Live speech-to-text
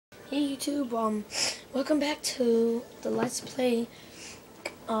Hey YouTube, welcome back to the Let's Play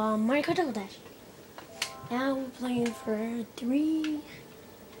Mario Kart Double Dash. Now we're playing for three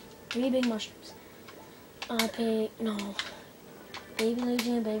big mushrooms. Baby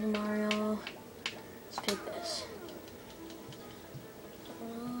Luigi and Baby Mario. Let's pick this.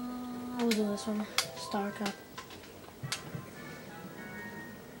 We'll do this one, Star Cup.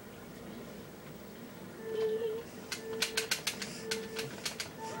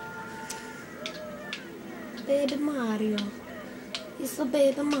 Baby Mario. It's the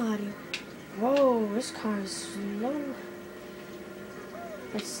Baby Mario. Whoa, this car is slow.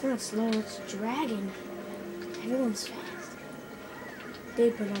 It's not slow, it's dragging. Everyone's fast.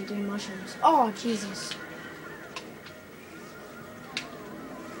 They put on 3 mushrooms. Oh, Jesus.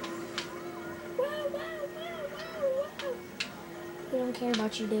 We don't care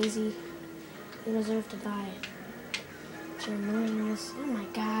about you, Daisy. You deserve to die. But you're annoying us. Oh my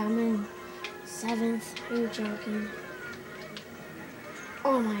god, I'm in 7th. Are you joking?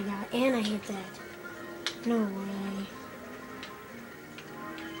 Oh my god, and I hit that. No way.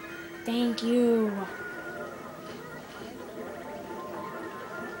 Thank you.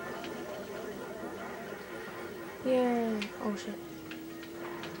 Yeah. Oh shit.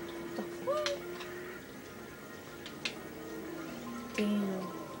 The fuck? Damn.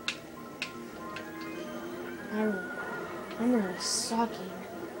 I'm really sucking.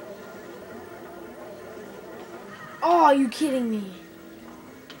 Oh, are you kidding me?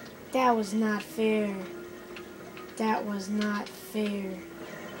 That was not fair. That was not fair.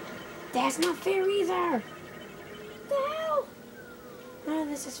 That's not fair either. What the hell? None of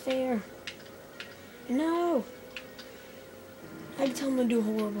this is fair. No. I can tell them to do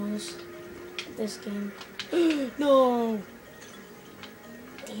horrible in this game. No.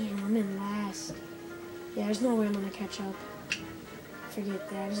 Damn, I'm in last. Yeah, there's no way I'm gonna catch up. Forget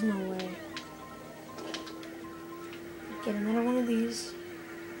that. There's no way. Get another one of these.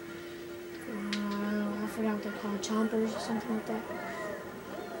 I forgot what they're called. Chompers or something like that.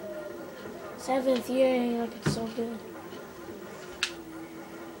 7th, yay, like it's so good.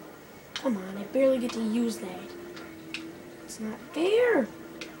 Come on, I barely get to use that. It's not fair.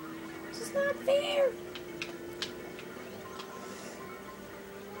 This is not fair.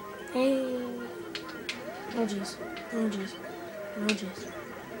 Hey. Oh jeez. Oh jeez. Oh jeez.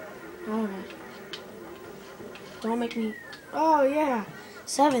 Alright. Don't make me... Oh, yeah.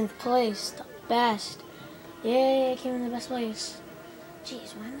 7th place. The best. Yay, I came in the best place.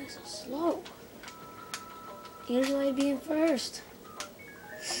 Jeez, why am I so slow? Usually I'd be in first.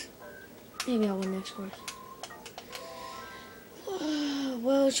 Maybe I'll win next course.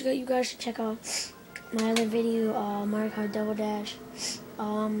 Well, you guys should check out my other video, Mario Kart Double Dash.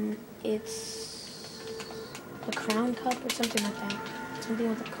 It's a crown cup or something like that. Something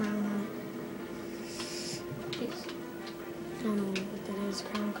with a crown on it. I don't know what that is,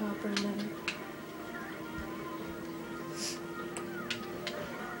 crown cup or whatever.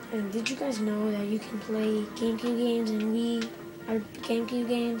 And did you guys know that you can play GameCube games and Wii, or GameCube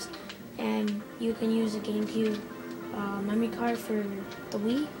games, and you can use a GameCube memory card for the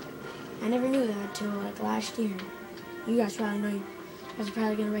Wii? I never knew that until like last year. You guys probably know. You guys are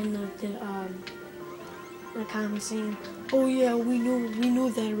probably gonna write in the comments saying, "Oh yeah, we knew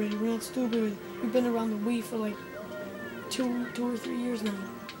that already. We're not stupid. We've been around the Wii for like two or 3 years now."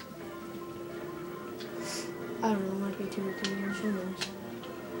 I don't know. It might be 2 or 3 years. Who knows?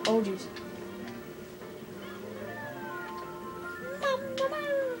 Oh jeez.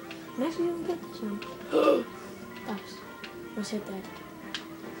 I'm actually gonna get this one. Gosh. Let's hit that.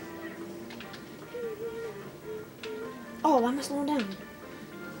 Oh, why am I slowing down?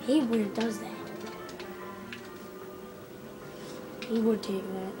 He weird does that. He would take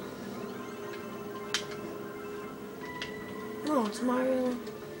that. No, it's Mario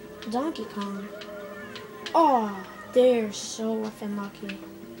Donkey Kong. Oh, they're so effing lucky.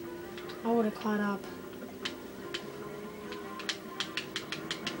 I would have caught up.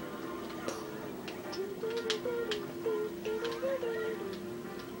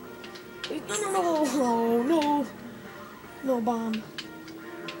 No, oh, no. No bomb.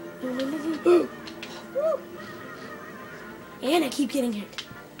 No. And I keep getting hit.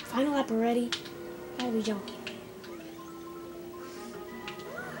 Final lap already. Gotta be joking.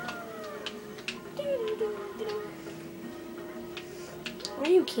 Are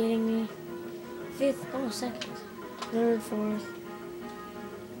you kidding me? 5th, oh, 2nd, 3rd, 4th.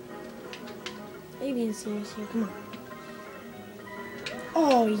 Are you being serious here? Come on.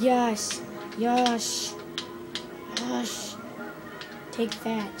 Oh, yes. Yes. Yes. Take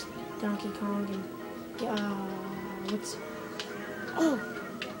that, Donkey Kong, and what's... Oh,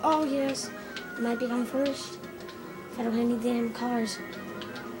 Oh, yes. I might become first. If I don't have any damn cars.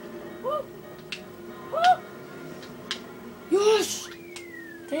 Woo! Woo! Yes!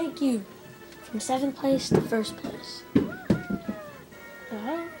 Thank you. From 7th place to 1st place.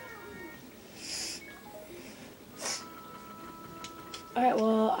 Alright,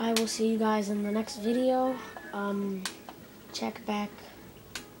 well, I will see you guys in the next video. Check back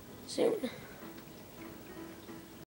soon.